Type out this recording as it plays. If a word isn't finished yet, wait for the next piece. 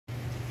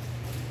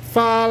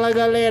Fala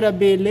galera,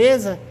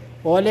 beleza?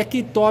 Olha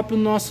que top o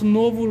nosso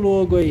novo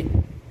logo aí.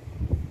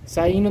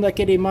 Saindo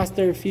daquele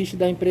Masterfish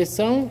da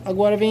impressão,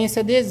 agora vem esse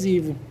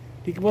adesivo.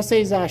 O que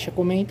vocês acham?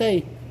 Comenta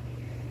aí.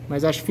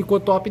 Mas acho que ficou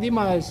top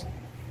demais.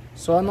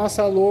 Só a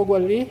nossa logo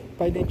ali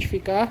para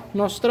identificar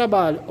nosso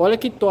trabalho. Olha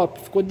que top,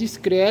 ficou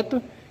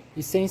discreto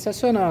e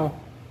sensacional.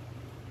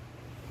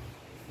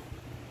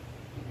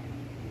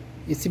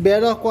 Esse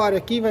belo aquário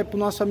aqui vai pro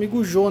nosso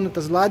amigo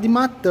Jonatas, lá de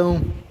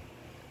Matão.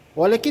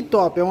 Olha que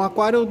top, é um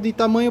aquário de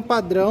tamanho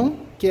padrão,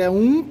 que é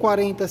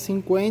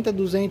 1,40x50,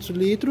 200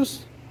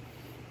 litros.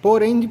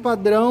 Porém de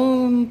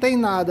padrão não tem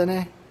nada,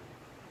 né?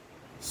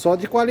 Só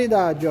de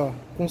qualidade, ó.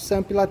 Com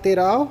Sump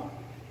Lateral,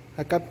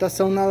 a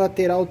captação na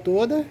lateral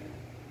toda.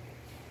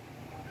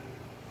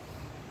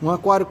 Um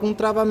aquário com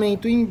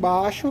travamento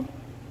embaixo,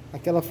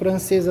 aquela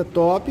francesa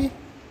top.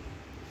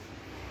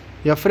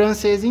 E a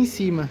francesa em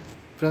cima.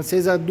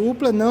 Francesa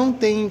dupla, não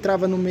tem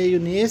trava no meio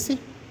nesse.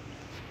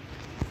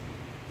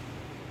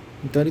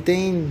 Então ele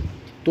tem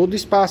todo o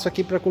espaço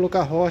aqui para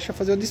colocar rocha,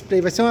 fazer o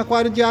display. Vai ser um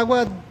aquário de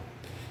água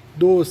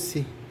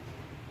doce.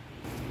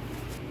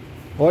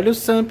 Olha o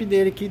sump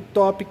dele, que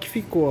top que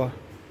ficou, ó.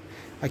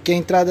 Aqui a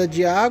entrada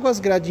de água, as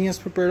gradinhas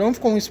pro perlão,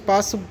 ficou um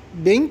espaço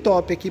bem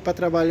top aqui para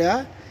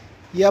trabalhar.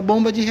 E a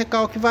bomba de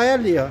recalque vai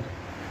ali, ó.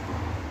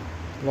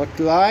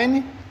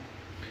 Lockline.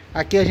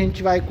 Aqui a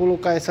gente vai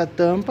colocar essa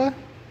tampa.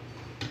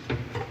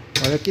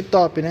 Olha que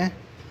top, né?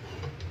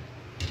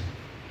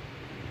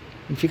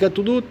 E fica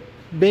tudo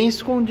bem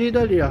escondido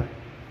ali, ó.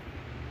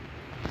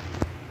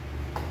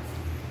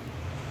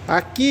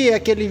 Aqui é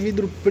aquele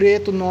vidro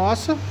preto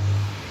nosso.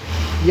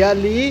 E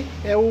ali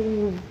é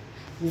o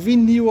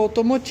vinil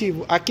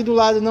automotivo. Aqui do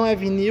lado não é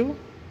vinil.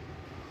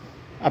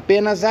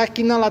 Apenas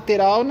aqui na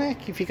lateral, né?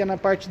 Que fica na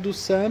parte do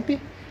sump.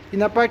 E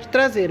na parte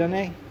traseira,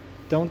 né?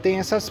 Então tem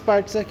essas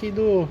partes aqui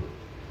do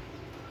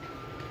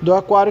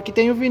aquário que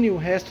tem o vinil. O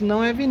resto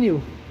não é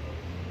vinil.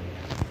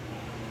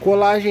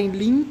 Colagem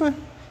limpa.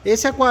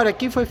 Esse aquário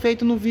aqui foi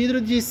feito no vidro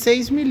de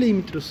 6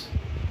 milímetros.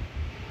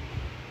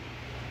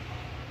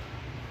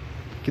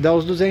 Que dá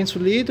os 200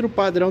 litros,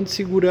 padrão de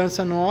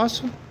segurança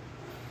nosso.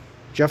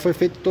 Já foi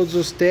feito todos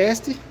os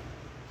testes.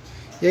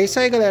 E é isso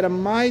aí, galera.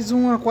 Mais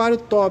um aquário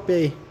top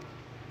aí.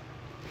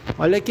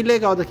 Olha que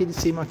legal daqui de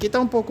cima. Aqui tá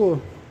um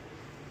pouco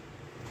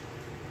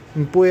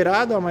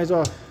empoeirado, ó, mas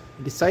ó,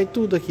 ele sai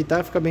tudo aqui,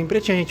 tá? Fica bem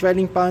pretinho. A gente vai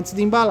limpar antes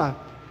de embalar.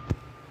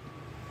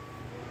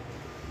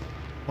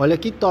 Olha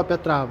que top a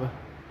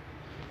trava.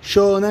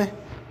 Show, né?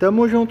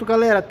 Tamo junto,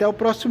 galera. Até o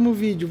próximo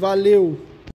vídeo. Valeu!